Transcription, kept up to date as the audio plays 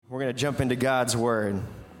we're going to jump into God's Word.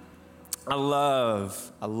 I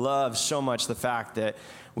love so much the fact that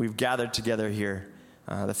we've gathered together here.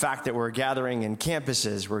 The fact that we're gathering in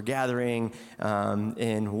campuses, we're gathering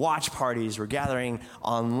in watch parties, we're gathering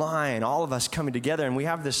online, all of us coming together. And we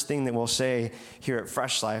have this thing that we'll say here at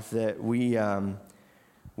Fresh Life, that we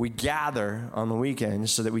gather on the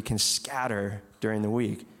weekends so that we can scatter during the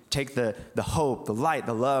week. Take the hope, the light,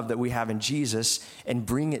 the love that we have in Jesus and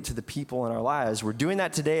bring it to the people in our lives. We're doing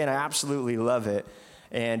that today, and I absolutely love it.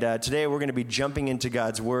 And today we're going to be jumping into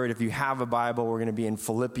God's Word. If you have a Bible, we're going to be in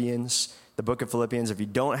Philippians, the book of Philippians. If you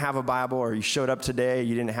don't have a Bible, or you showed up today,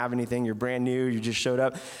 you didn't have anything, you're brand new, you just showed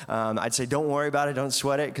up, I'd say don't worry about it, don't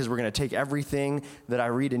sweat it, because we're going to take everything that I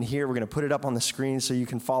read in here, we're going to put it up on the screen so you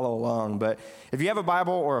can follow along. But if you have a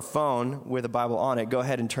Bible or a phone with a Bible on it, go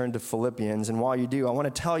ahead and turn to Philippians. And while you do, I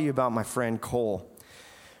want to tell you about my friend Cole.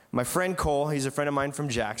 My friend Cole, he's a friend of mine from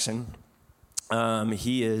Jackson.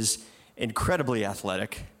 He is incredibly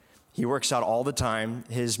athletic. He works out all the time.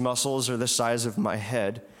 His muscles are the size of my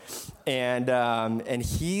head. And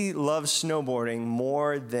he loves snowboarding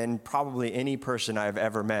more than probably any person I've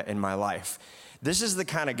ever met in my life. This is the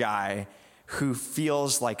kind of guy who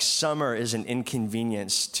feels like summer is an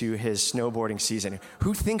inconvenience to his snowboarding season.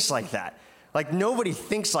 Who thinks like that? Like, nobody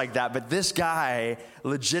thinks like that, but this guy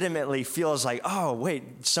legitimately feels like, oh,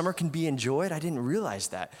 wait, summer can be enjoyed? I didn't realize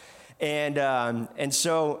that. And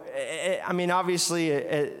so, I mean, obviously,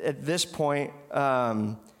 at this point, we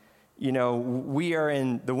are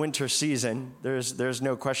in the winter season. There's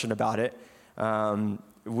no question about it.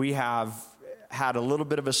 We have had a little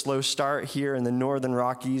bit of a slow start here in the Northern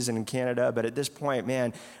Rockies and in Canada, but at this point,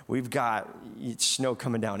 man, we've got snow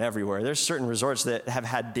coming down everywhere. There's certain resorts that have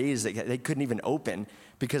had days that they couldn't even open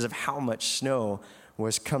because of how much snow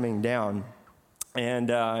was coming down. And,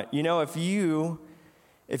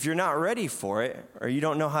 if you're not ready for it, or you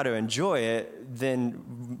don't know how to enjoy it,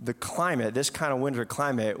 then the climate, this kind of winter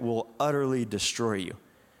climate, will utterly destroy you.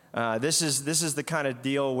 This is the kind of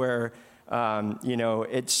deal where,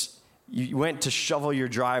 you went to shovel your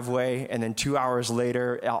driveway, and then 2 hours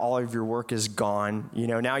later, all of your work is gone.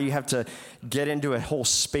 Now you have to get into a whole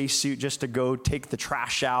spacesuit just to go take the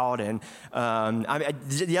trash out. And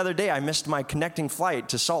the other day, I missed my connecting flight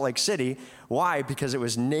to Salt Lake City. Why? Because it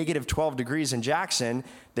was negative 12 degrees in Jackson.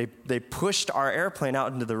 They pushed our airplane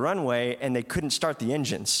out into the runway, and they couldn't start the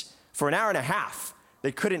engines for an hour and a half.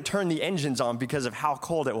 They couldn't turn the engines on because of how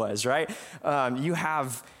cold it was. Right?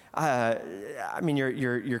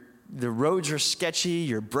 The roads are sketchy,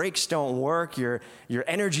 your brakes don't work, your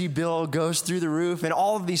energy bill goes through the roof, and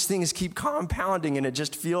all of these things keep compounding, and it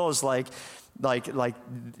just feels like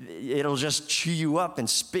it'll just chew you up and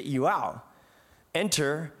spit you out.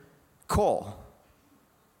 Enter Cole,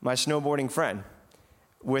 my snowboarding friend,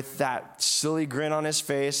 with that silly grin on his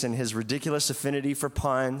face and his ridiculous affinity for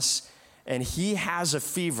puns, and he has a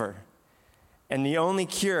fever, and the only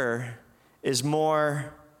cure is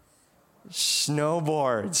more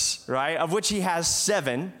snowboards, right? Of which he has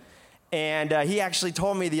 7. And he actually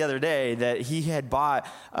told me the other day that he had bought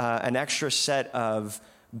an extra set of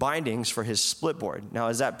bindings for his split board. Now,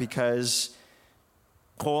 is that because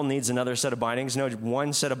Cole needs another set of bindings? No,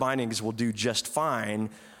 one set of bindings will do just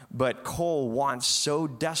fine. But Cole wants so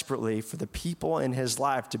desperately for the people in his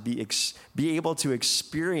life to be able to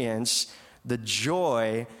experience the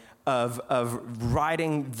joy of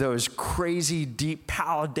riding those crazy deep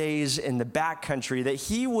PAL days in the backcountry that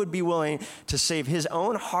he would be willing to save his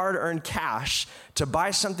own hard-earned cash to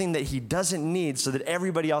buy something that he doesn't need so that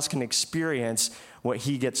everybody else can experience what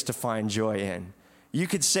he gets to find joy in. You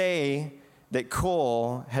could say that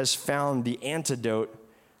Cole has found the antidote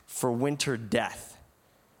for winter death.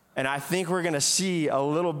 And I think we're going to see a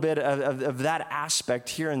little bit of that aspect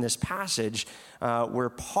here in this passage where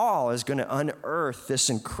Paul is going to unearth this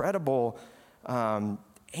incredible,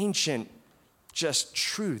 ancient just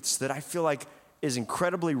truths that I feel like is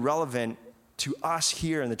incredibly relevant to us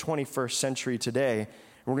here in the 21st century today.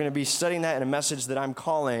 We're going to be studying that in a message that I'm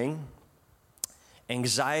calling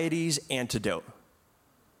Anxiety's Antidote.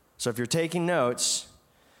 So if you're taking notes,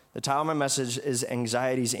 the title of my message is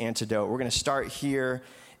Anxiety's Antidote. We're going to start here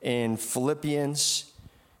in Philippians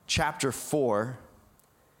chapter 4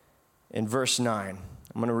 in verse 9. I'm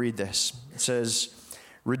going to read this. It says,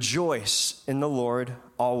 "Rejoice in the Lord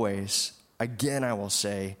always. Again, I will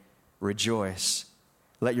say, rejoice.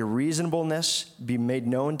 Let your reasonableness be made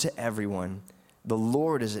known to everyone. The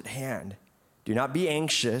Lord is at hand. Do not be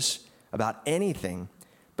anxious about anything,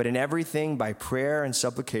 but in everything by prayer and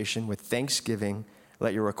supplication with thanksgiving,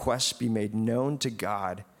 let your requests be made known to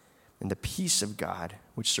God. And the peace of God,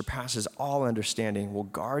 which surpasses all understanding, will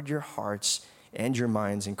guard your hearts and your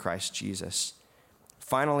minds in Christ Jesus.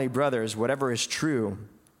 Finally, brothers, whatever is true,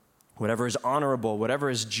 whatever is honorable, whatever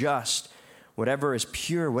is just, whatever is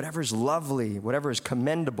pure, whatever is lovely, whatever is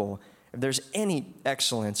commendable, if there's any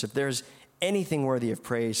excellence, if there's anything worthy of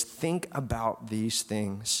praise, think about these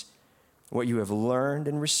things. What you have learned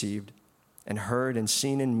and received and heard and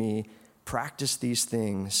seen in me, practice these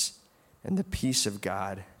things, and the peace of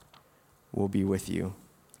God will be with you.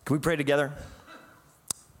 Can we pray together?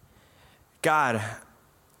 God,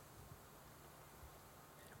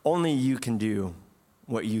 only you can do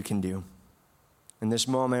what you can do. In this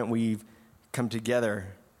moment, we've come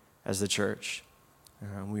together as the church.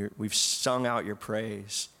 We've sung out your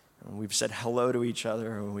praise. We've said hello to each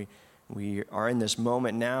other. We are in this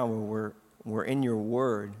moment now where we're in your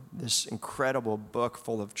word, this incredible book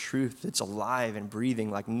full of truth that's alive and breathing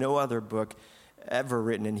like no other book ever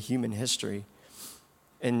written in human history.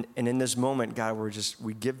 And in this moment, God,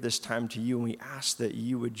 we give this time to you, and we ask that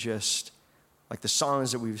you would just, like the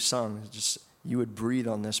songs that we've sung, just you would breathe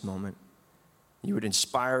on this moment. You would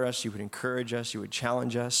inspire us, you would encourage us, you would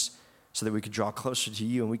challenge us so that we could draw closer to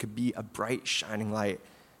you and we could be a bright, shining light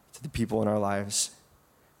to the people in our lives.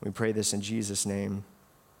 We pray this in Jesus' name.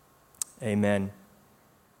 Amen.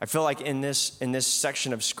 I feel like in this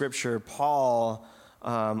section of Scripture, Paul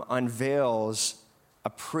unveils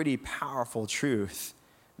a pretty powerful truth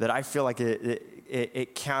that I feel like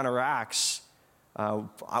it counteracts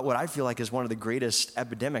what I feel like is one of the greatest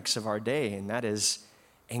epidemics of our day, and that is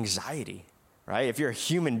anxiety, right? If you're a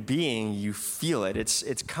human being, you feel it.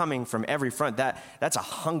 It's coming from every front. That's a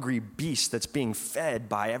hungry beast that's being fed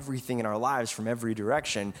by everything in our lives from every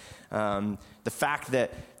direction. The fact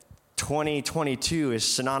that 2022 is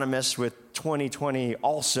synonymous with 2020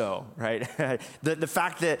 also, right? the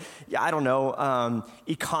fact that,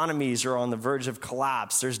 economies are on the verge of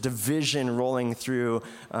collapse. There's division rolling through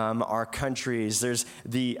our countries. There's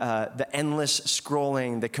the endless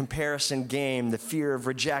scrolling, the comparison game, the fear of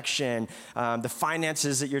rejection, the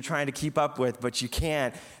finances that you're trying to keep up with, but you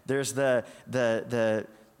can't. There's the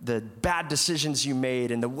bad decisions you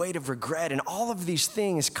made and the weight of regret and all of these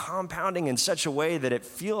things compounding in such a way that it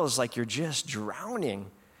feels like you're just drowning.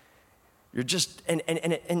 You're just, and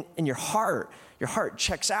your heart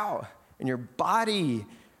checks out and your body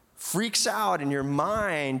freaks out and your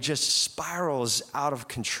mind just spirals out of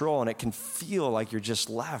control, and it can feel like you're just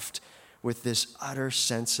left with this utter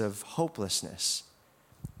sense of hopelessness.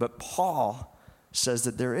 But Paul says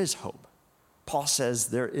that there is hope. Paul says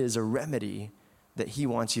there is a remedy that he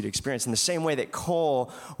wants you to experience. In the same way that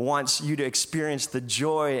Cole wants you to experience the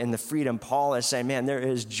joy and the freedom, Paul is saying, man, there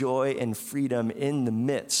is joy and freedom in the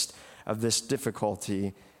midst of this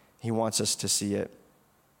difficulty. He wants us to see it.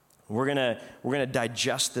 We're gonna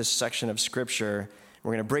digest this section of Scripture.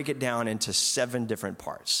 We're gonna break it down into 7 different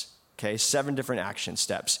parts, okay? 7 different action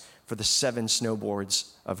steps for the 7 snowboards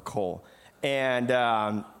of Cole. And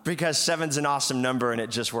because 7's an awesome number and it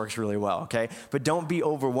just works really well, okay? But don't be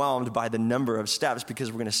overwhelmed by the number of steps,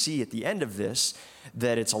 because we're going to see at the end of this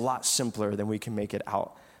that it's a lot simpler than we can make it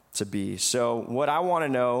out to be. So what I want to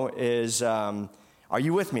know is, are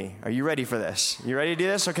you with me? Are you ready for this? You ready to do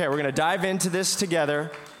this? Okay, we're going to dive into this together,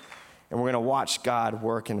 and we're going to watch God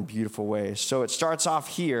work in beautiful ways. So it starts off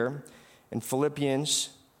here in Philippians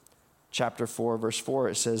chapter 4, verse 4.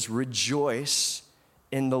 It says, rejoice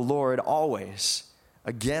in the Lord always.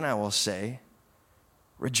 Again, I will say,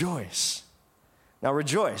 rejoice. Now,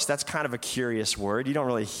 rejoice, that's kind of a curious word. You don't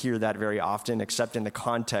really hear that very often, except in the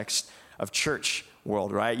context of church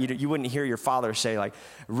world, right? You wouldn't hear your father say, like,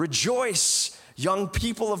 rejoice, young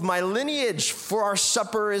people of my lineage, for our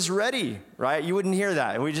supper is ready, right? You wouldn't hear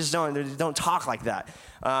that. We just don't talk like that.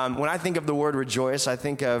 When I think of the word rejoice, I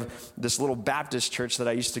think of this little Baptist church that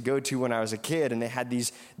I used to go to when I was a kid, and they had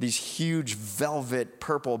these huge velvet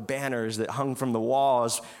purple banners that hung from the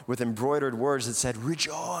walls with embroidered words that said,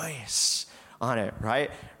 rejoice on it,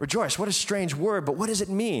 right? Rejoice, what a strange word, but what does it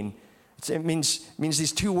mean? It means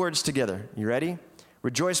these 2 words together. You ready?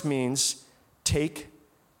 Rejoice means take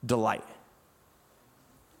delight.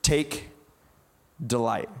 Take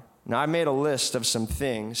delight. Now, I made a list of some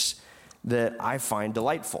things that I find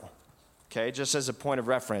delightful, okay? Just as a point of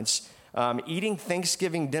reference, eating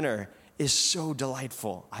Thanksgiving dinner is so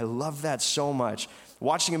delightful. I love that so much.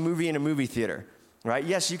 Watching a movie in a movie theater, right?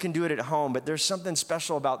 Yes, you can do it at home, but there's something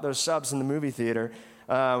special about those subs in the movie theater.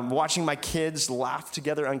 Watching my kids laugh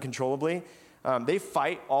together uncontrollably. They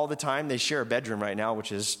fight all the time. They share a bedroom right now,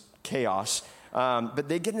 which is chaos. But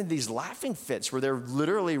they get into these laughing fits where they're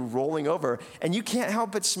literally rolling over, and you can't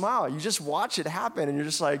help but smile. You just watch it happen, and you're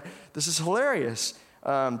just like, this is hilarious.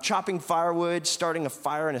 Chopping firewood, starting a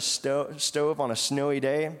fire in a stove on a snowy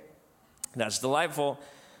day. That's delightful.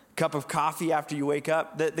 Cup of coffee after you wake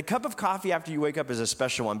up. The cup of coffee after you wake up is a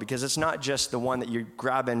special one because it's not just the one that you're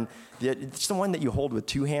grabbing. It's the one that you hold with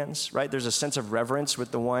two hands, right? There's a sense of reverence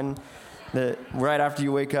with the one that right after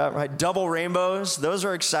you wake up, right? Double rainbows, those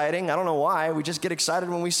are exciting. I don't know why. We just get excited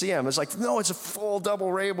when we see them. It's like, no, it's a full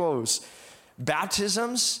double rainbows.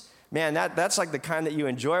 Baptisms, man, that's like the kind that you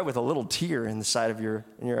enjoy with a little tear in the side of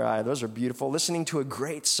in your eye. Those are beautiful. Listening to a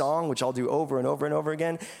great song, which I'll do over and over and over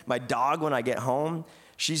again. My dog, when I get home,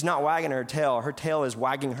 she's not wagging her tail. Her tail is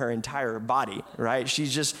wagging her entire body, right?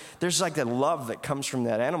 There's like that love that comes from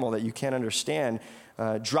that animal that you can't understand.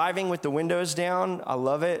 Driving with the windows down, I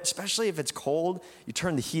love it, especially if it's cold. You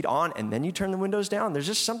turn the heat on and then you turn the windows down. There's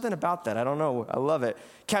just something about that. I don't know. I love it.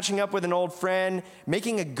 Catching up with an old friend,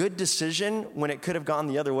 making a good decision when it could have gone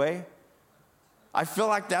the other way. I feel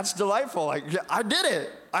like that's delightful. Like, I did it.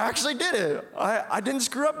 I actually did it. I didn't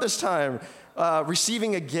screw up this time.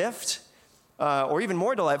 Receiving a gift, or even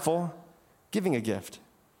more delightful, giving a gift,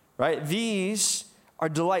 right? These are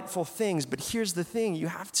delightful things, but here's the thing. You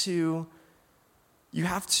have to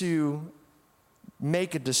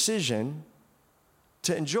make a decision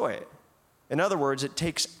to enjoy it. In other words, it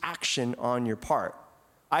takes action on your part.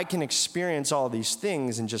 I can experience all these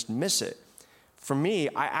things and just miss it. For me,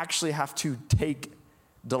 I actually have to take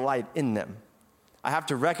delight in them. I have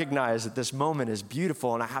to recognize that this moment is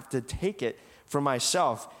beautiful and I have to take it for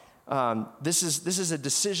myself. This is a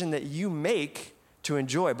decision that you make to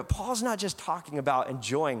enjoy. But Paul's not just talking about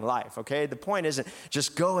enjoying life, okay? The point isn't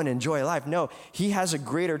just go and enjoy life. No, he has a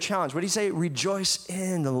greater challenge. What did he say? Rejoice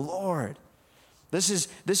in the Lord. This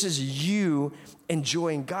is you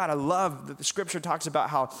enjoying God. I love that the scripture talks about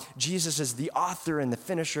how Jesus is the author and the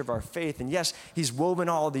finisher of our faith. And yes, he's woven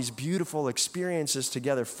all of these beautiful experiences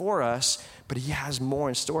together for us, but he has more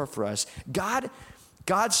in store for us. God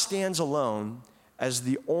stands alone as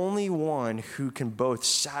the only one who can both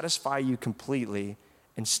satisfy you completely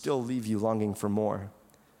and still leave you longing for more.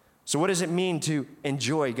 So what does it mean to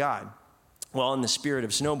enjoy God? Well, in the spirit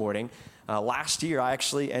of snowboarding, last year I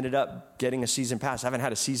actually ended up getting a season pass. I haven't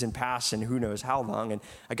had a season pass in who knows how long, and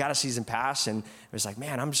I got a season pass, and it was like,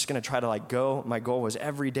 man, I'm just going to try to go. My goal was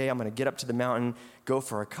every day I'm going to get up to the mountain, go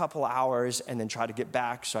for a couple hours, and then try to get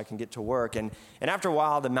back so I can get to work. And after a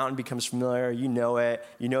while, the mountain becomes familiar. You know it.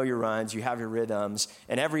 You know your runs. You have your rhythms.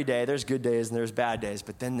 And every day, there's good days and there's bad days.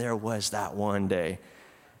 But then there was that one day.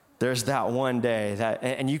 There's that one day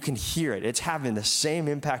and you can hear it. It's having the same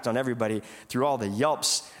impact on everybody through all the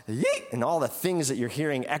yelps, the yeet, and all the things that you're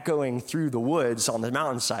hearing echoing through the woods on the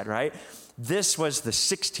mountainside, right? This was the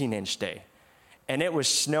 16-inch day. And it was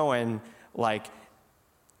snowing like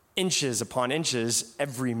inches upon inches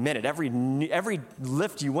every minute. Every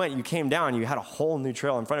lift you went, you came down, you had a whole new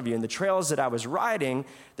trail in front of you. And the trails that I was riding,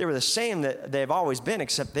 they were the same that they've always been,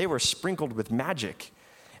 except they were sprinkled with magic.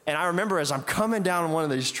 And I remember as I'm coming down one of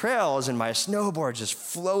these trails and my snowboard just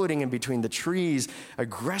floating in between the trees,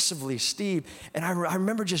 aggressively steep. And I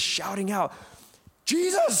remember just shouting out,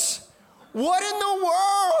 Jesus, what in the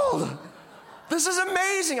world? This is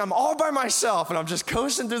amazing. I'm all by myself and I'm just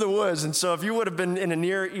coasting through the woods. And so if you would have been in a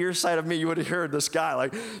near ear sight of me, you would have heard this guy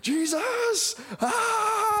like, Jesus,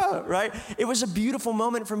 right? It was a beautiful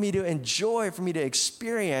moment for me to enjoy, for me to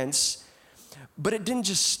experience, but it didn't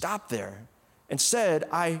just stop there. Instead,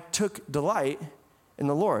 I took delight in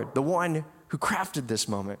the Lord, the one who crafted this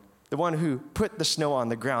moment, the one who put the snow on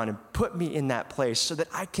the ground and put me in that place so that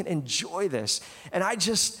I can enjoy this. And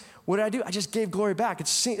what did I do? I just gave glory back.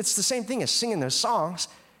 It's the same thing as singing those songs.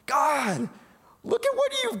 God, look at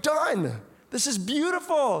what you've done. This is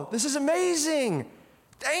beautiful. This is amazing.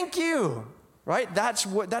 Thank you, right? That's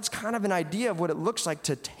kind of an idea of what it looks like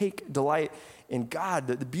to take delight in God.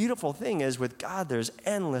 The beautiful thing is with God, there's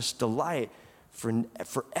endless delight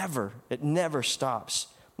forever. It never stops.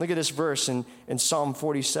 Look at this verse in Psalm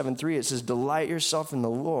 47:3. It says, delight yourself in the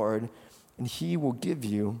Lord, and he will give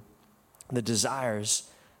you the desires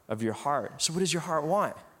of your heart. So what does your heart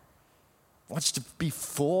want? Wants to be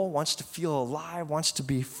full, wants to feel alive, wants to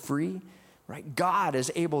be free, right? God is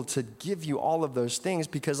able to give you all of those things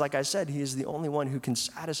because, like I said, he is the only one who can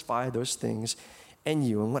satisfy those things in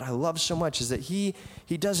you. And what I love so much is that he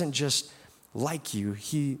doesn't just like you,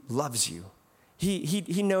 he loves you.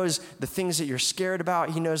 He knows the things that you're scared about.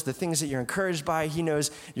 He knows the things that you're encouraged by. He knows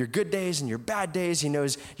your good days and your bad days. He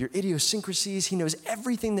knows your idiosyncrasies. He knows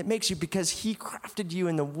everything that makes you because he crafted you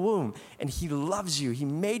in the womb and he loves you. He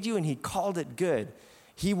made you and he called it good.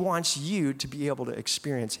 He wants you to be able to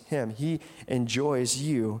experience him. He enjoys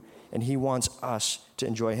you and he wants us to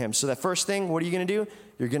enjoy him. So that first thing, what are you going to do?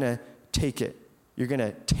 You're going to take it. You're going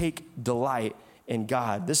to take delight in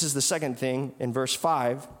God. This is the second thing in verse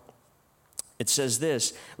 5. It says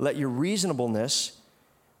this, let your reasonableness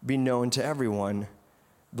be known to everyone.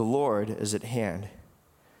 The Lord is at hand.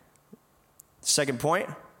 Second point,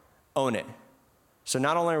 own it. So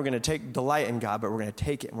not only are we going to take delight in God, but we're going to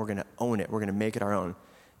take it and we're going to own it. We're going to make it our own.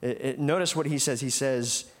 Notice what he says. He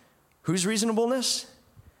says, whose reasonableness?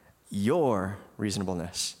 Your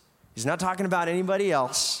reasonableness. He's not talking about anybody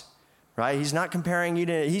else, right? He's not comparing you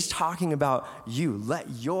to, he's talking about you. Let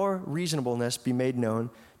your reasonableness be made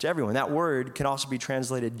known to everyone. That word can also be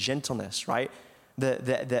translated gentleness, right?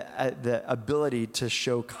 The ability to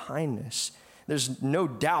show kindness. There's no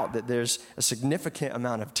doubt that there's a significant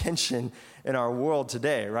amount of tension in our world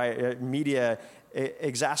today, right? Media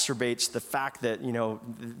exacerbates the fact that,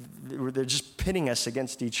 they're just pitting us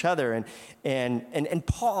against each other. And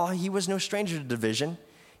Paul, he was no stranger to division.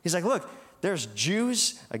 He's like, look, there's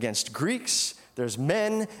Jews against Greeks. There's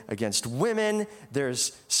men against women.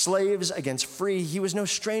 There's slaves against free. He was no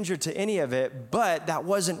stranger to any of it, but that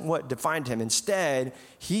wasn't what defined him. Instead,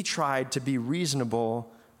 he tried to be reasonable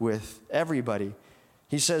with everybody.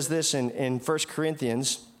 He says this in 1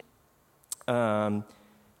 Corinthians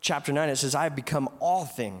chapter 9. It says, I have become all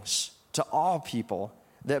things to all people,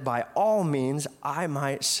 that by all means I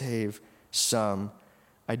might save some.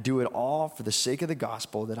 I do it all for the sake of the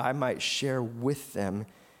gospel, that I might share with them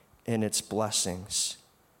in its blessings.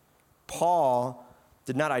 Paul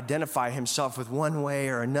did not identify himself with one way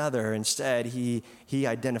or another. Instead, he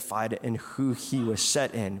identified in who he was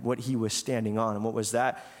set in, what he was standing on. And what was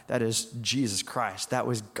that? That is Jesus Christ. That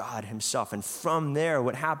was God himself. And from there,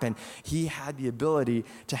 what happened? He had the ability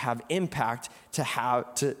to have impact,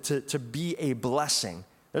 to be a blessing.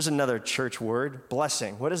 There's another church word,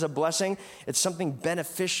 blessing. What is a blessing? It's something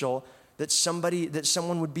beneficial that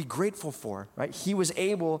someone would be grateful for, right? He was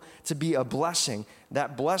able to be a blessing.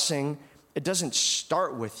 That blessing, it doesn't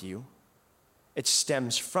start with you. It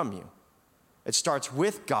stems from you. It starts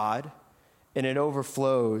with God, and it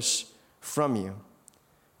overflows from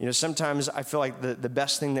you. Sometimes I feel like the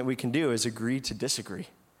best thing that we can do is agree to disagree.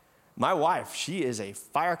 My wife, she is a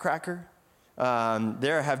firecracker.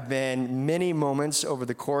 There have been many moments over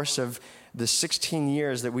the course of the 16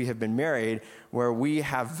 years that we have been married where we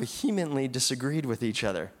have vehemently disagreed with each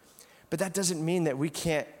other. But that doesn't mean that we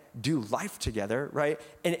can't do life together, right?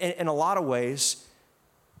 In a lot of ways,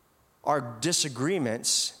 our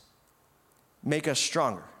disagreements make us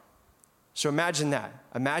stronger. So imagine that.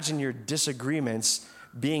 Imagine your disagreements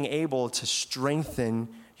being able to strengthen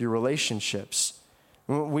your relationships.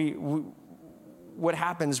 What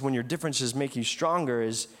happens when your differences make you stronger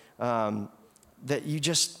is that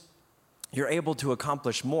you're able to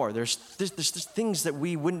accomplish more. There's things that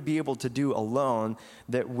we wouldn't be able to do alone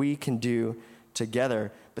that we can do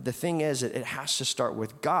together. But the thing is, it has to start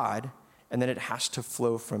with God, and then it has to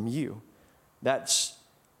flow from you. That's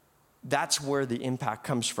where the impact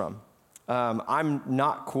comes from. I'm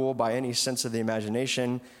not cool by any sense of the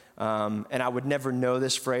imagination, and I would never know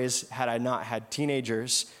this phrase had I not had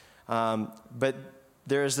teenagers. But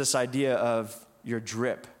there is this idea of your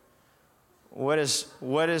drip. What is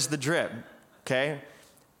the drip? Okay?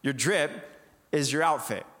 Your drip is your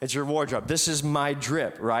outfit. It's your wardrobe. This is my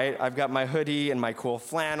drip, right? I've got my hoodie and my cool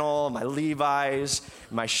flannel, my Levi's,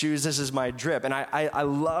 my shoes. This is my drip. And I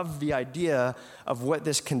love the idea of what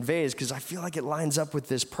this conveys because I feel like it lines up with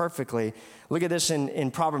this perfectly. Look at this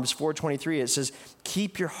in Proverbs 4:23. It says,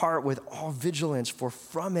 keep your heart with all vigilance, for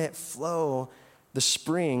from it flow the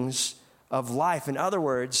springs of life. In other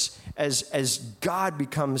words, as God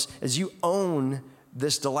becomes, as you own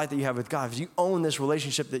this delight that you have with God, as you own this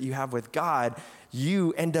relationship that you have with God,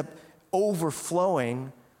 you end up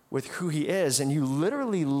overflowing with who he is, and you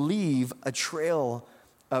literally leave a trail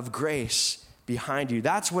of grace behind you.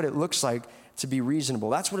 That's what it looks like to be reasonable.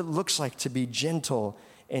 That's what it looks like to be gentle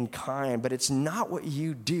and kind, but it's not what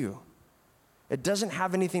you do. It doesn't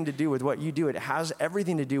have anything to do with what you do. It has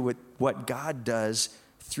everything to do with what God does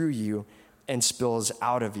through you and spills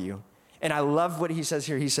out of you. And I love what he says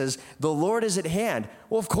here. He says, the Lord is at hand.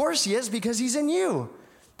 Well, of course he is, because he's in you,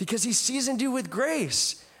 because he seasoned you with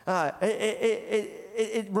grace.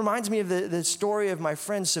 It reminds me of the story of my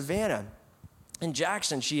friend Savannah in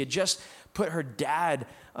Jackson. She had just put her dad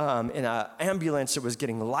in an ambulance that was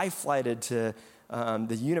getting life-flighted to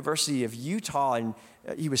the University of Utah, and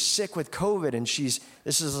he was sick with COVID, and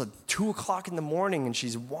this is 2 o'clock in the morning, and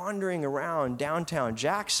she's wandering around downtown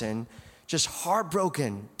Jackson, just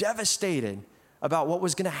heartbroken, devastated about what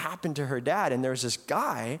was going to happen to her dad. And there's this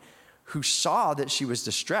guy who saw that she was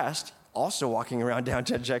distressed, also walking around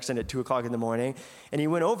downtown Jackson at 2 o'clock in the morning, and he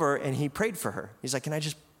went over and he prayed for her. He's like, can I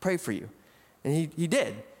just pray for you? And he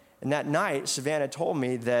did. And that night, Savannah told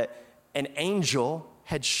me that an angel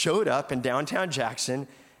had showed up in downtown Jackson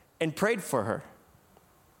and prayed for her,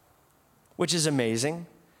 which is amazing.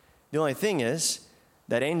 The only thing is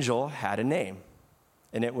that angel had a name,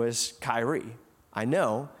 and it was Kyrie. I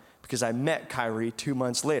know because I met Kyrie 2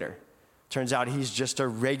 months later. Turns out he's just a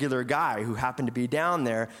regular guy who happened to be down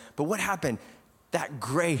there. But what happened? That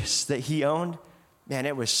grace that he owned, man,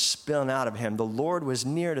 it was spilling out of him. The Lord was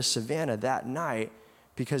near to Savannah that night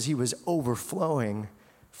because he was overflowing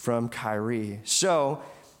from Kyrie. So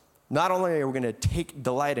not only are we going to take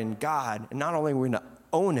delight in God, and not only are we going to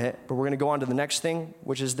own it, but we're going to go on to the next thing,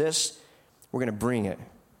 which is this. We're going to bring it.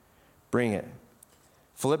 Bring it.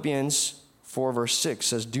 Philippians 4 verse 6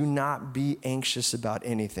 says, do not be anxious about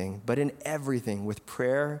anything, but in everything with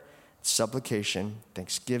prayer, supplication,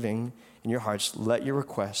 thanksgiving in your hearts, let your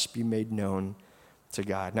requests be made known to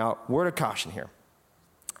God. Now, word of caution here.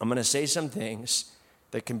 I'm going to say some things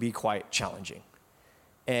that can be quite challenging.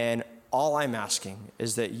 And all I'm asking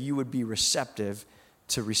is that you would be receptive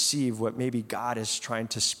to receive what maybe God is trying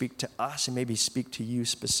to speak to us and maybe speak to you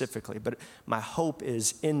specifically. But my hope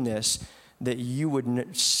is in this that you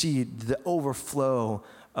would see the overflow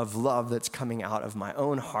of love that's coming out of my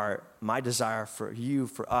own heart, my desire for you,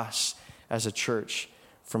 for us as a church,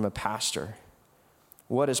 from a pastor.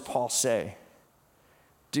 What does Paul say?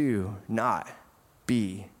 Do not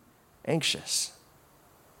be anxious.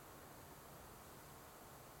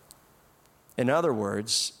 In other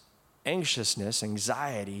words, anxiousness,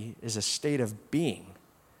 anxiety, is a state of being.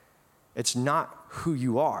 It's not who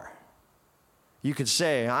you are. You could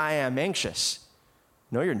say, I am anxious.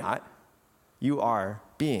 No, you're not. You are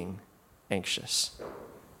being anxious.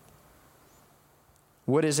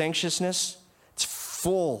 What is anxiousness? It's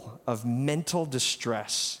full of mental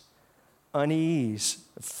distress, unease,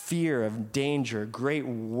 fear of danger, great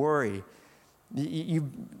worry.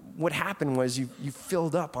 What happened was you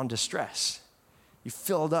filled up on distress. You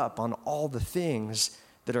filled up on all the things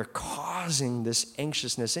that are causing this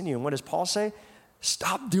anxiousness in you. And what does Paul say?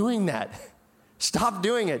 Stop doing that. Stop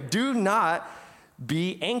doing it. Do not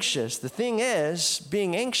be anxious. The thing is,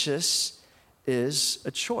 being anxious is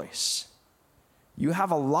a choice. You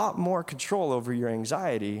have a lot more control over your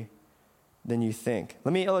anxiety than you think.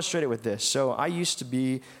 Let me illustrate it with this. So I used to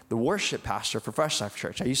be the worship pastor for Fresh Life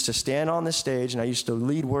Church. I used to stand on the stage and I used to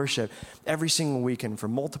lead worship every single weekend for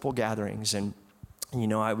multiple gatherings. And,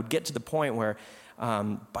 I would get to the point where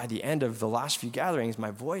by the end of the last few gatherings, my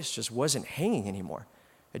voice just wasn't hanging anymore.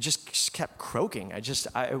 It just kept croaking.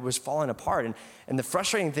 It was falling apart. And the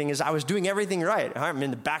frustrating thing is I was doing everything right. I'm in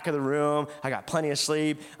the back of the room. I got plenty of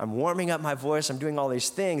sleep. I'm warming up my voice. I'm doing all these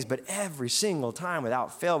things. But every single time,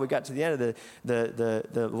 without fail, we got to the end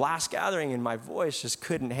of the last gathering and my voice just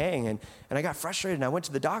couldn't hang. And I got frustrated and I went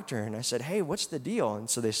to the doctor and I said, hey, what's the deal? And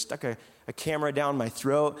so they stuck a camera down my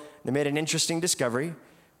throat. They made an interesting discovery.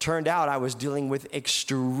 Turned out I was dealing with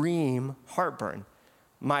extreme heartburn.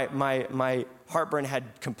 My heartburn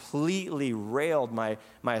had completely railed my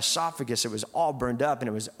esophagus. It was all burned up and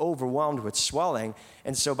it was overwhelmed with swelling.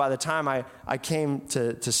 And so by the time I came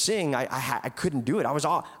to sing, I couldn't do it. I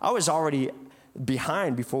was already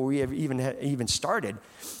behind before we even started.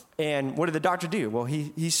 And what did the doctor do? Well,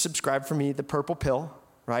 he subscribed for me the purple pill,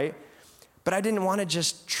 right? But I didn't want to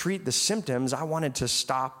just treat the symptoms. I wanted to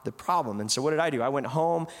stop the problem. And so what did I do? I went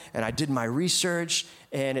home and I did my research,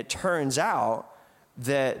 and it turns out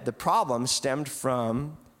that the problem stemmed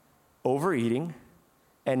from overeating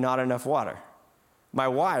and not enough water. My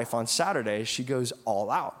wife on Saturday, she goes all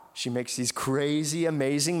out. She makes these crazy,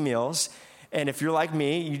 amazing meals. And if you're like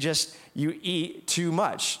me, you eat too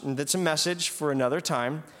much. And that's a message for another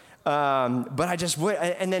time. But I just would,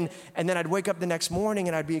 and then I'd wake up the next morning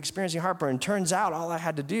and I'd be experiencing heartburn. Turns out all I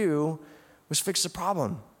had to do was fix the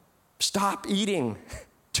problem. Stop eating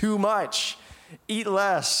too much. Eat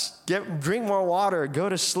less, drink more water, go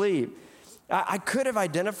to sleep. I could have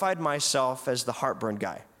identified myself as the heartburn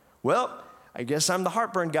guy. Well, I guess I'm the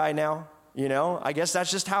heartburn guy now. I guess that's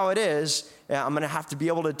just how it is. I'm going to have to be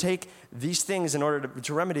able to take these things in order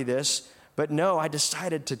to remedy this. But no, I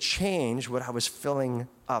decided to change what I was filling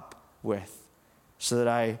up with so that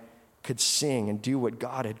I could sing and do what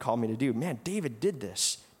God had called me to do. Man, David did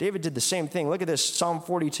this. David did the same thing. Look at this, Psalm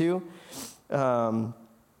 42.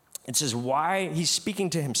 It says, why, he's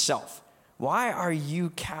speaking to himself. Why are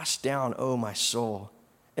you cast down, O my soul?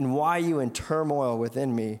 And why are you in turmoil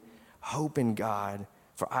within me? Hope in God,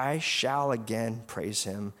 for I shall again praise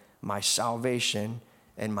him, my salvation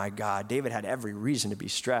and my God. David had every reason to be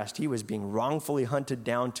stressed. He was being wrongfully hunted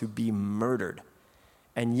down to be murdered.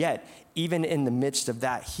 And yet, even in the midst of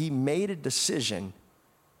that, he made a decision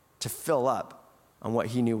to fill up on what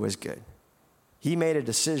he knew was good. He made a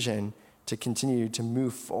decision to continue to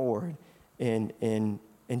move forward in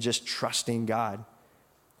just trusting God.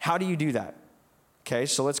 How do you do that? Okay,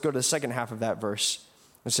 so let's go to the second half of that verse.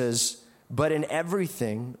 It says, but in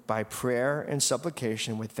everything, by prayer and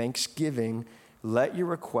supplication with thanksgiving, let your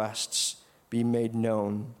requests be made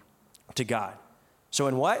known to God. So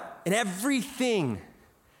in what? In everything,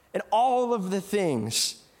 in all of the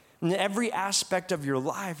things, in every aspect of your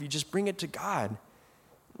life, you just bring it to God.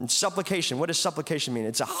 And supplication, what does supplication mean?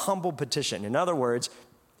 It's a humble petition. In other words,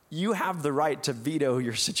 you have the right to veto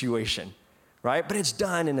your situation, right? But it's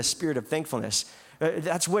done in a spirit of thankfulness.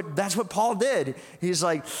 That's what Paul did. He's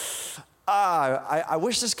like, I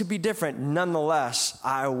wish this could be different. Nonetheless,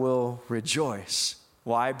 I will rejoice.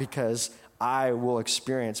 Why? Because I will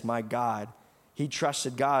experience my God. He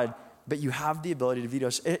trusted God, but you have the ability to veto.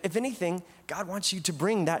 If anything, God wants you to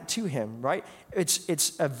bring that to him, right?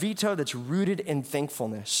 It's a veto that's rooted in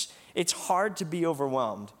thankfulness. It's hard to be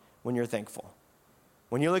overwhelmed when you're thankful.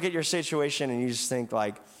 When you look at your situation and you just think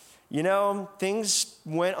like, things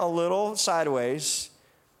went a little sideways,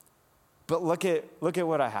 but look at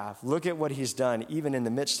what I have. Look at what he's done, even in the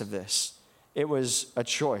midst of this. It was a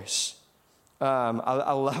choice.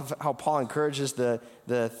 I love how Paul encourages the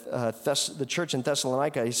church in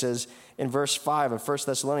Thessalonica. He says in verse 5 of 1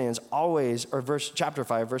 Thessalonians, chapter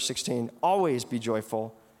 5, verse 16, always be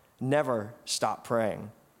joyful, never stop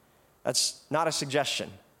praying. That's not a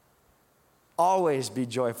suggestion. Always be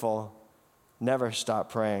joyful, never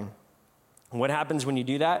stop praying. And what happens when you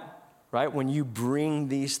do that, right? When you bring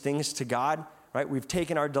these things to God, right? We've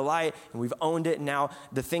taken our delight and we've owned it. And now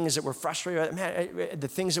the things that we're frustrated with, the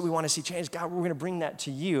things that we want to see change, God, we're going to bring that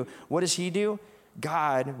to you. What does he do?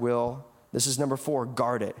 God will, this is number 4,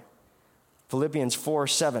 guard it. Philippians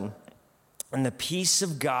 4:7. And the peace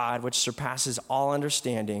of God, which surpasses all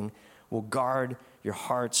understanding, will guard your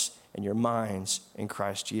hearts and your minds in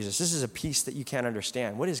Christ Jesus. This is a peace that you can't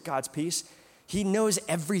understand. What is God's peace? He knows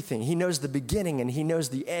everything. He knows the beginning and he knows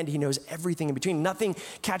the end. He knows everything in between. Nothing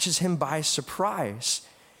catches him by surprise.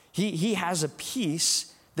 He has a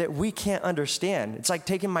peace that we can't understand. It's like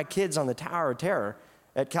taking my kids on the Tower of Terror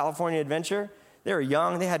at California Adventure. They were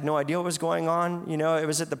young. They had no idea what was going on. It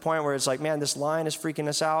was at the point where it's like, man, this lion is freaking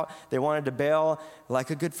us out. They wanted to bail. Like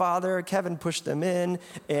a good father, Kevin pushed them in.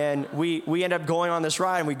 And we end up going on this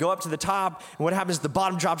ride, and we go up to the top. And what happens, the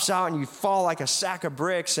bottom drops out, and you fall like a sack of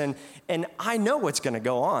bricks. And I know what's going to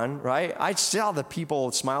go on, right? I saw the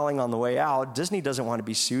people smiling on the way out. Disney doesn't want to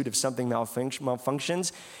be sued if something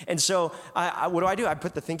malfunctions. And so what do? I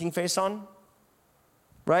put the thinking face on.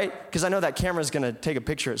 Right? Because I know that camera's going to take a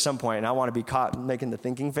picture at some point, and I want to be caught making the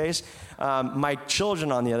thinking face. My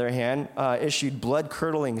children, on the other hand, issued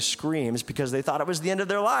blood-curdling screams because they thought it was the end of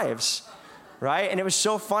their lives. Right? And it was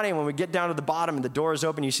so funny when we get down to the bottom and the door is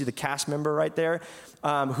open, you see the cast member right there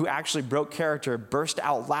who actually broke character, burst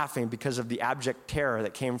out laughing because of the abject terror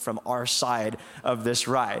that came from our side of this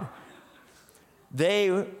ride.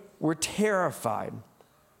 They were terrified,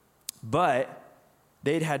 but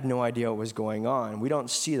they'd had no idea what was going on. We don't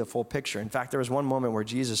see the full picture. In fact, there was one moment where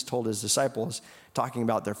Jesus told his disciples, talking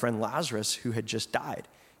about their friend Lazarus, who had just died.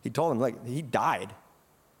 He told them, he died.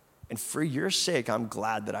 And for your sake, I'm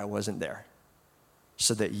glad that I wasn't there,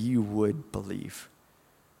 so that you would believe.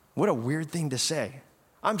 What a weird thing to say.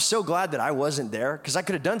 I'm so glad that I wasn't there, because I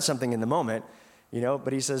could have done something in the moment,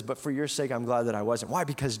 but he says, but for your sake, I'm glad that I wasn't. Why?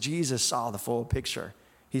 Because Jesus saw the full picture.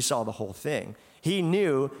 He saw the whole thing. He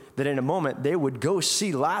knew that in a moment they would go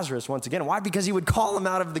see Lazarus once again. Why? Because he would call him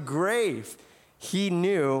out of the grave. He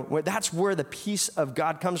knew that's where the peace of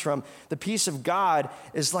God comes from. The peace of God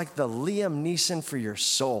is like the Liam Neeson for your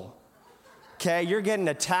soul. Okay, you're getting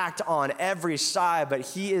attacked on every side, but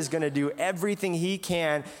he is going to do everything he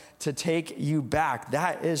can to take you back.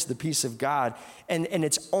 That is the peace of God. And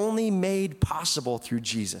it's only made possible through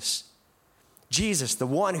Jesus. Jesus, the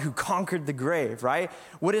one who conquered the grave, right?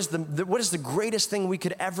 What is the greatest thing we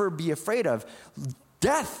could ever be afraid of?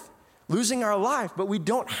 Death, losing our life. But we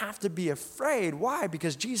don't have to be afraid. Why?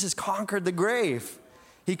 Because Jesus conquered the grave.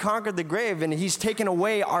 He conquered the grave, and he's taken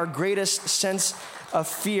away our greatest sense of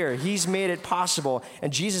fear. He's made it possible.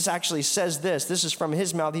 And Jesus actually says this. This is from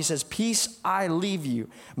his mouth. He says, peace I leave you.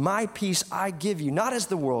 My peace I give you. Not as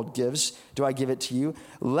the world gives do I give it to you.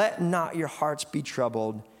 Let not your hearts be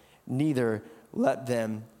troubled, neither let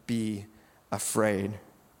them be afraid.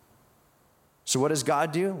 So what does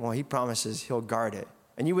God do? Well, he promises he'll guard it.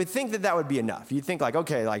 And you would think that would be enough. You'd think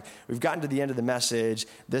okay, we've gotten to the end of the message.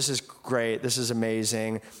 This is great. This is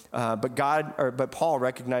amazing. But Paul,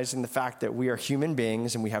 recognizing the fact that we are human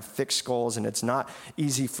beings and we have thick skulls and it's not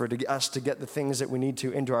easy for us to get the things that we need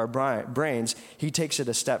to into our brains, he takes it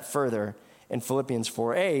a step further in Philippians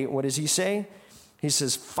 4:8, what does he say? He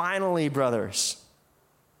says, finally, brothers.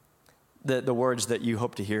 The words that you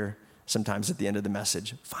hope to hear sometimes at the end of the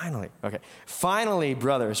message. Finally, okay. Finally,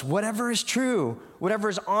 brothers, whatever is true, whatever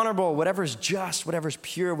is honorable, whatever is just, whatever is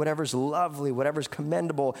pure, whatever is lovely, whatever is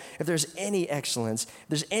commendable, if there's any excellence, if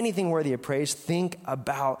there's anything worthy of praise, think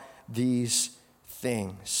about these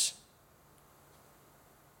things.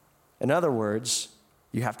 In other words,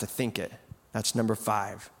 you have to think it. That's number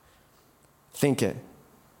 5. Think it.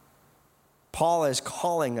 Paul is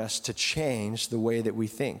calling us to change the way that we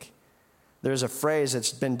think. There's a phrase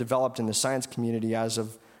that's been developed in the science community as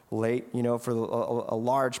of late, for a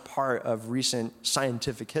large part of recent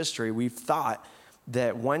scientific history. We've thought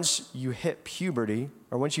that once you hit puberty,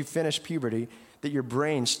 or once you finish puberty, that your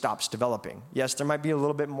brain stops developing. Yes, there might be a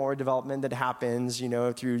little bit more development that happens,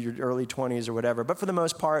 through your early 20s or whatever. But for the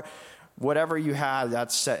most part, whatever you have,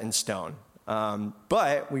 that's set in stone.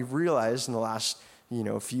 But we've realized in the last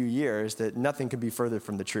few years that nothing could be further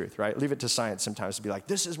from the truth, right? Leave it to science sometimes to be like,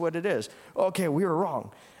 this is what it is. Okay, we were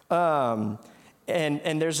wrong.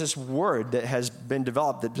 And there's this word that has been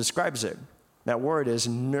developed that describes it. That word is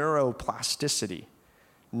neuroplasticity.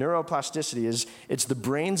 Neuroplasticity it's the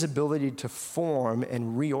brain's ability to form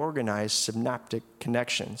and reorganize synaptic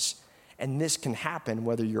connections. And this can happen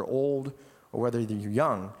whether you're old or whether you're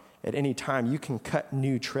young. At any time, you can cut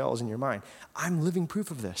new trails in your mind. I'm living proof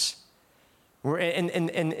of this. We're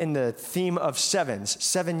in the theme of sevens.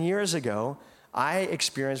 7 years ago, I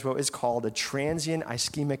experienced what is called a transient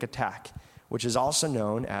ischemic attack, which is also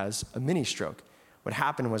known as a mini stroke. What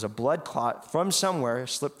happened was a blood clot from somewhere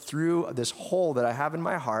slipped through this hole that I have in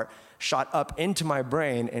my heart, shot up into my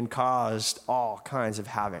brain, and caused all kinds of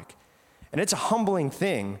havoc. And it's a humbling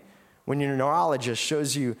thing when your neurologist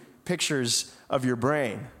shows you pictures of your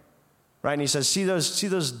brain, right? And he says, see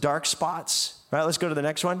those dark spots? Right, let's go to the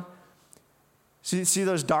next one. See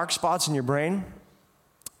those dark spots in your brain?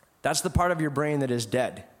 That's the part of your brain that is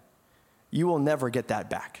dead. You will never get that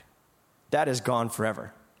back. That is gone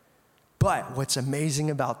forever. But what's amazing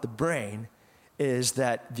about the brain is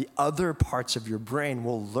that the other parts of your brain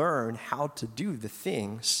will learn how to do the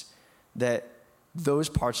things that those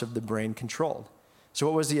parts of the brain controlled. So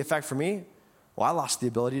what was the effect for me? Well, I lost the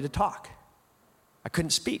ability to talk. I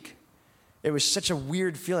couldn't speak. It was such a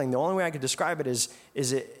weird feeling. The only way I could describe it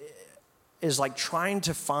is like trying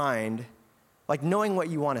to find, like knowing what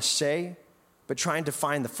you want to say, but trying to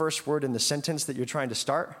find the first word in the sentence that you're trying to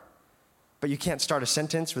start. But you can't start a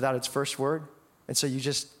sentence without its first word. And so you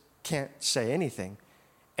just can't say anything.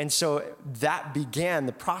 And so that began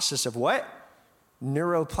the process of what?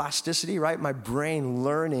 Neuroplasticity, right? My brain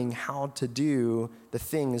learning how to do the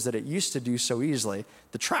things that it used to do so easily.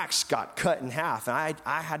 The tracks got cut in half, and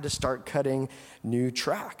I had to start cutting new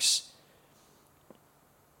tracks.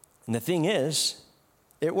 And the thing is,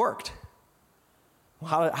 it worked.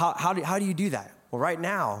 How do you do that? Well, right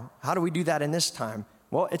now, how do we do that in this time?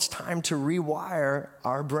 Well, it's time to rewire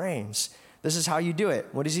our brains. This is how you do it.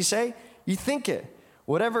 What does he say? You think it.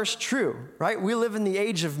 Whatever's true, right? We live in the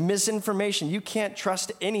age of misinformation. You can't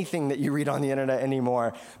trust anything that you read on the internet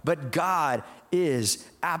anymore. But God is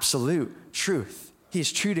absolute truth.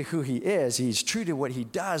 He's true to who he is. He's true to what he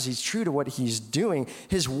does. He's true to what he's doing.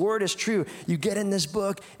 His word is true. You get in this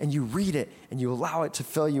book and you read it and you allow it to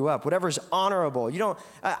fill you up. Whatever's honorable.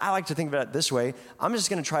 I like to think about it this way. I'm just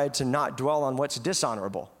going to try to not dwell on what's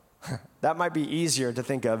dishonorable. That might be easier to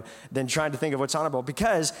think of than trying to think of what's honorable,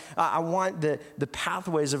 because I want the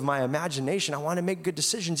pathways of my imagination. I want to make good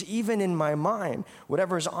decisions even in my mind.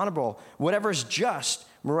 Whatever is honorable, whatever is just.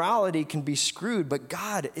 Morality can be screwed, but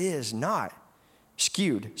God is not.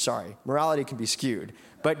 Skewed, sorry. Morality can be skewed,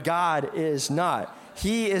 but God is not.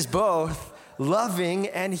 He is both loving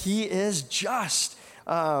and he is just.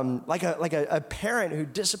 Like a parent who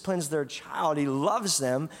disciplines their child, he loves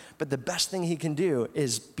them, but the best thing he can do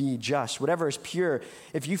is be just. Whatever is pure,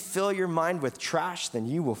 if you fill your mind with trash, then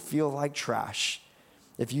you will feel like trash.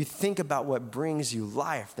 If you think about what brings you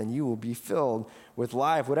life, then you will be filled with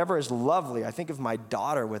life. Whatever is lovely, I think of my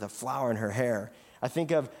daughter with a flower in her hair. I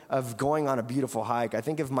think of going on a beautiful hike. I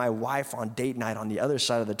think of my wife on date night on the other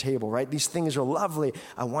side of the table, right? These things are lovely.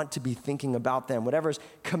 I want to be thinking about them. Whatever's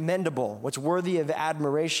commendable, what's worthy of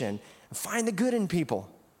admiration. Find the good in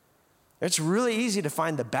people. It's really easy to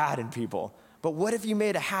find the bad in people. But what if you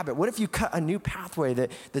made a habit? What if you cut a new pathway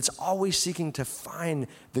that's always seeking to find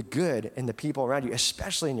the good in the people around you,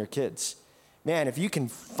 especially in your kids? Man, if you can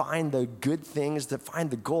find the good things,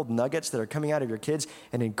 find the gold nuggets that are coming out of your kids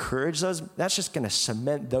and encourage those, that's just going to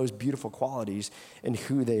cement those beautiful qualities in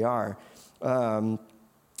who they are.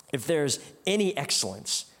 If there's any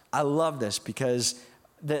excellence, I love this because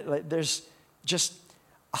there's just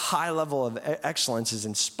a high level of excellence is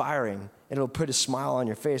inspiring, and it'll put a smile on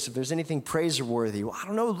your face. If there's anything praiseworthy, well, I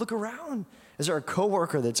don't know, look around. Is there a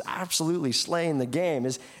coworker that's absolutely slaying the game?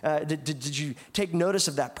 Did you take notice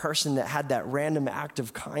of that person that had that random act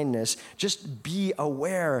of kindness? Just be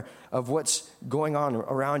aware of what's going on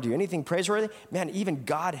around you. Anything praiseworthy? Man, even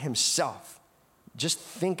God himself. Just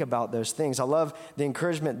think about those things. I love the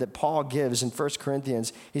encouragement that Paul gives in 1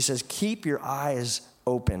 Corinthians. He says, keep your eyes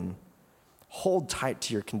open. Hold tight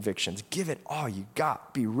to your convictions. Give it all you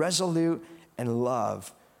got. Be resolute and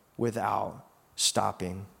love without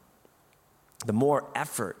stopping. The more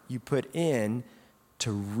effort you put in to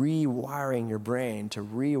rewiring your brain, to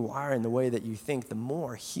rewiring the way that you think, the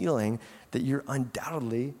more healing that you're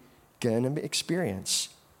undoubtedly going to experience.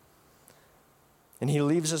 And he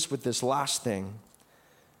leaves us with this last thing.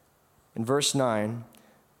 In verse 9,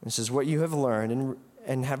 it says, what you have learned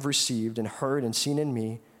and have received and heard and seen in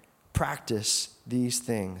me, practice these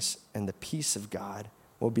things, and the peace of God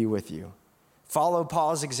will be with you. Follow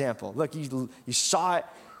Paul's example. Look, you saw it,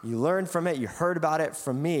 you learned from it, you heard about it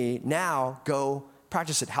from me. Now go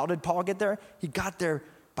practice it. How did Paul get there? He got there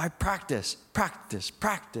by practice, practice,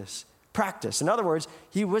 practice, practice. In other words,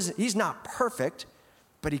 he's not perfect,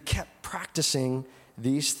 but he kept practicing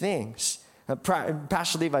these things.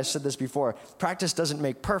 Pastor Levi said this before. Practice doesn't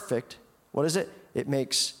make perfect. What is it? It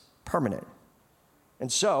makes permanent.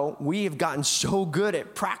 And so we have gotten so good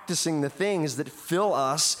at practicing the things that fill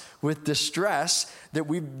us with distress that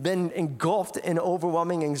we've been engulfed in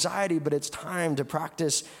overwhelming anxiety, but it's time to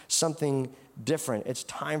practice something different. It's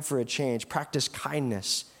time for a change. Practice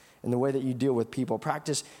kindness in the way that you deal with people.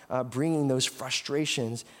 Practice bringing those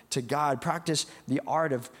frustrations to God. Practice the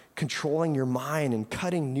art of controlling your mind and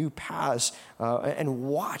cutting new paths, and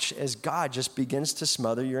watch as God just begins to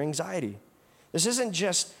smother your anxiety. This isn't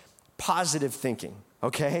just positive thinking,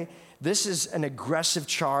 okay? This is an aggressive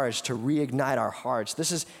charge to reignite our hearts.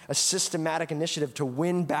 This is a systematic initiative to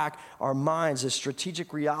win back our minds, a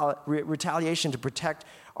strategic retaliation to protect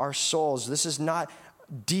our souls. This is not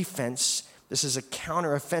defense. This is a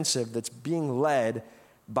counteroffensive that's being led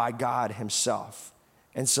by God himself.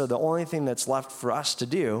 And so the only thing that's left for us to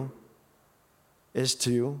do is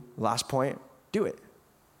to, last point, do it.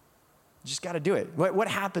 You just got to do it. What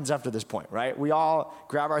happens after this point, right? We all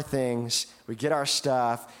grab our things, we get our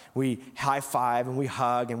stuff, we high five and we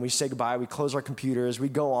hug and we say goodbye, we close our computers, we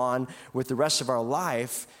go on with the rest of our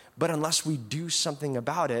life. But unless we do something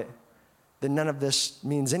about it, then none of this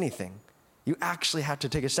means anything. You actually have to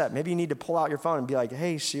take a step. Maybe you need to pull out your phone and be like,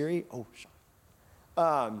 hey, Siri,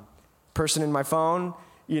 person in my phone,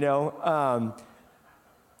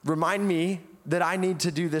 remind me that I need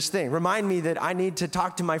to do this thing. Remind me that I need to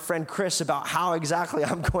talk to my friend Chris about how exactly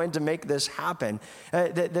I'm going to make this happen.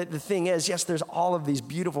 The thing is, yes, there's all of these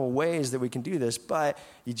beautiful ways that we can do this, but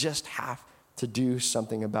you just have to do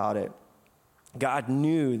something about it. God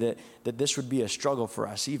knew that this would be a struggle for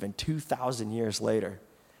us even 2,000 years later,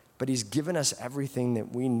 but he's given us everything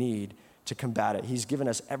that we need to combat it. He's given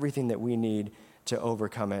us everything that we need to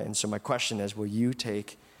overcome it. And so my question is, will you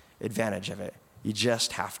take advantage of it? You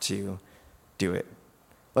just have to do it.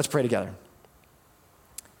 Let's pray together.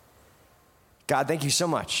 God, thank you so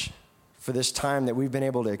much for this time that we've been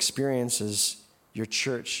able to experience as your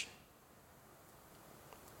church.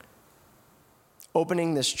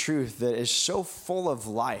 Opening this truth that is so full of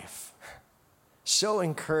life, so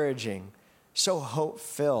encouraging, so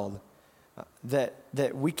hope-filled, that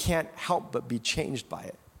we can't help but be changed by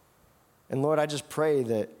it. And Lord, I just pray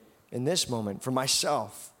that in this moment, for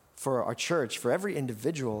myself, for our church, for every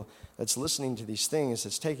individual that's listening to these things,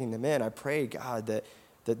 that's taking them in, I pray, God, that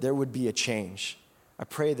there would be a change. I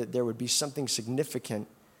pray that there would be something significant,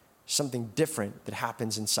 something different that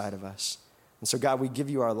happens inside of us. And so, God, we give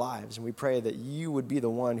you our lives, and we pray that you would be the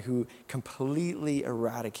one who completely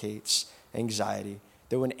eradicates anxiety,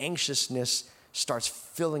 that when anxiousness starts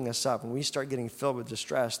filling us up, when we start getting filled with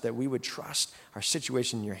distress, that we would trust our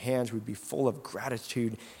situation in your hands. We'd be full of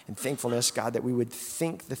gratitude and thankfulness, God, that we would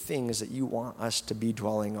think the things that you want us to be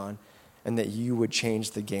dwelling on, and that you would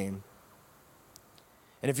change the game.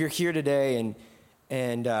 And if you're here today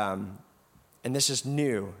and this is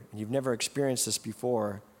new, and you've never experienced this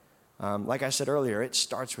before, like I said earlier, it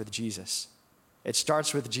starts with Jesus. It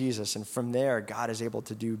starts with Jesus, and from there, God is able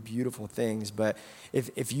to do beautiful things. But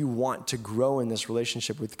if you want to grow in this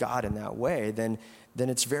relationship with God in that way, then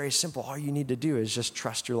it's very simple. All you need to do is just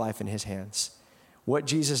trust your life in his hands. What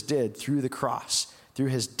Jesus did through the cross, through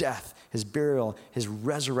his death, his burial, his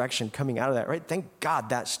resurrection coming out of that, right? Thank God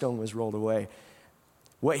that stone was rolled away.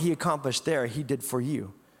 What he accomplished there, he did for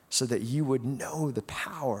you so that you would know the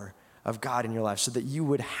power of God in your life so that you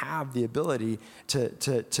would have the ability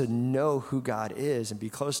to know who God is and be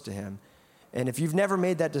close to him. And if you've never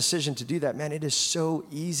made that decision to do that, man, it is so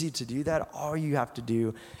easy to do that. All you have to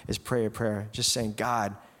do is pray a prayer, just saying,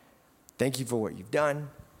 God, thank you for what you've done.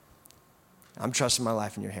 I'm trusting my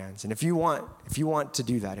life in your hands. And if you want to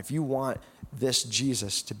do that, if you want this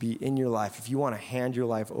Jesus to be in your life, if you want to hand your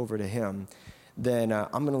life over to him, then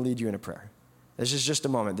I'm going to lead you in a prayer. This is just a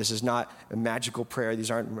moment. This is not a magical prayer.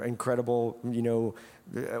 These aren't incredible,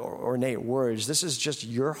 ornate words. This is just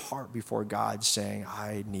your heart before God saying,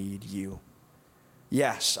 I need you.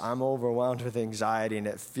 Yes, I'm overwhelmed with anxiety and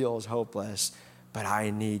it feels hopeless, but I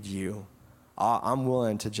need you. I'm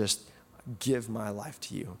willing to just give my life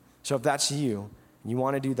to you. So if that's you, and you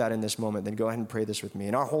want to do that in this moment, then go ahead and pray this with me.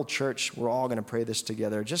 And our whole church, we're all going to pray this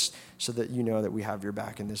together just so that you know that we have your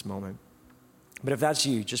back in this moment. But if that's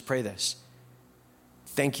you, just pray this.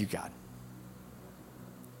 Thank you, God.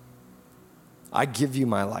 I give you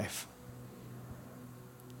my life.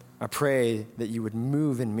 I pray that you would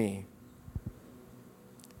move in me,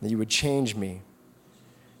 that you would change me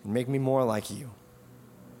and make me more like you.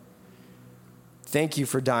 Thank you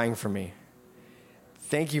for dying for me.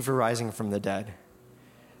 Thank you for rising from the dead.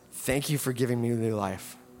 Thank you for giving me new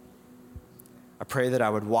life. I pray that I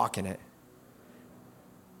would walk in it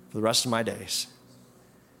for the rest of my days.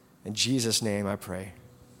 In Jesus' name I pray.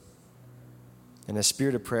 In the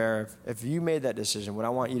spirit of prayer, if you made that decision, what I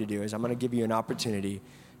want you to do is I'm going to give you an opportunity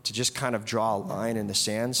to just kind of draw a line in the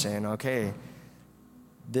sand saying, okay,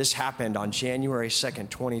 this happened on January 2nd,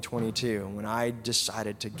 2022, when I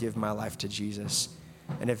decided to give my life to Jesus.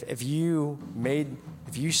 And if you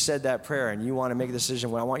said that prayer and you want to make a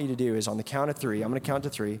decision, what I want you to do is on the count of 3, I'm going to count to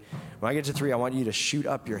 3. When I get to 3, I want you to shoot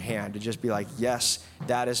up your hand to just be like, yes,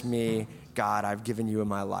 that is me. God, I've given you in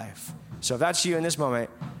my life. So if that's you in this moment,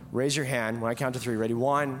 raise your hand when I count to 3. Ready?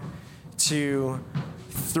 1, 2,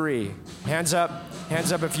 3. Hands up.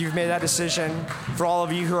 Hands up if you've made that decision. For all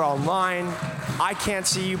of you who are online, I can't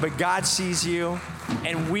see you, but God sees you.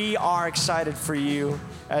 And we are excited for you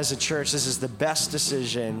as a church. This is the best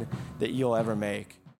decision that you'll ever make.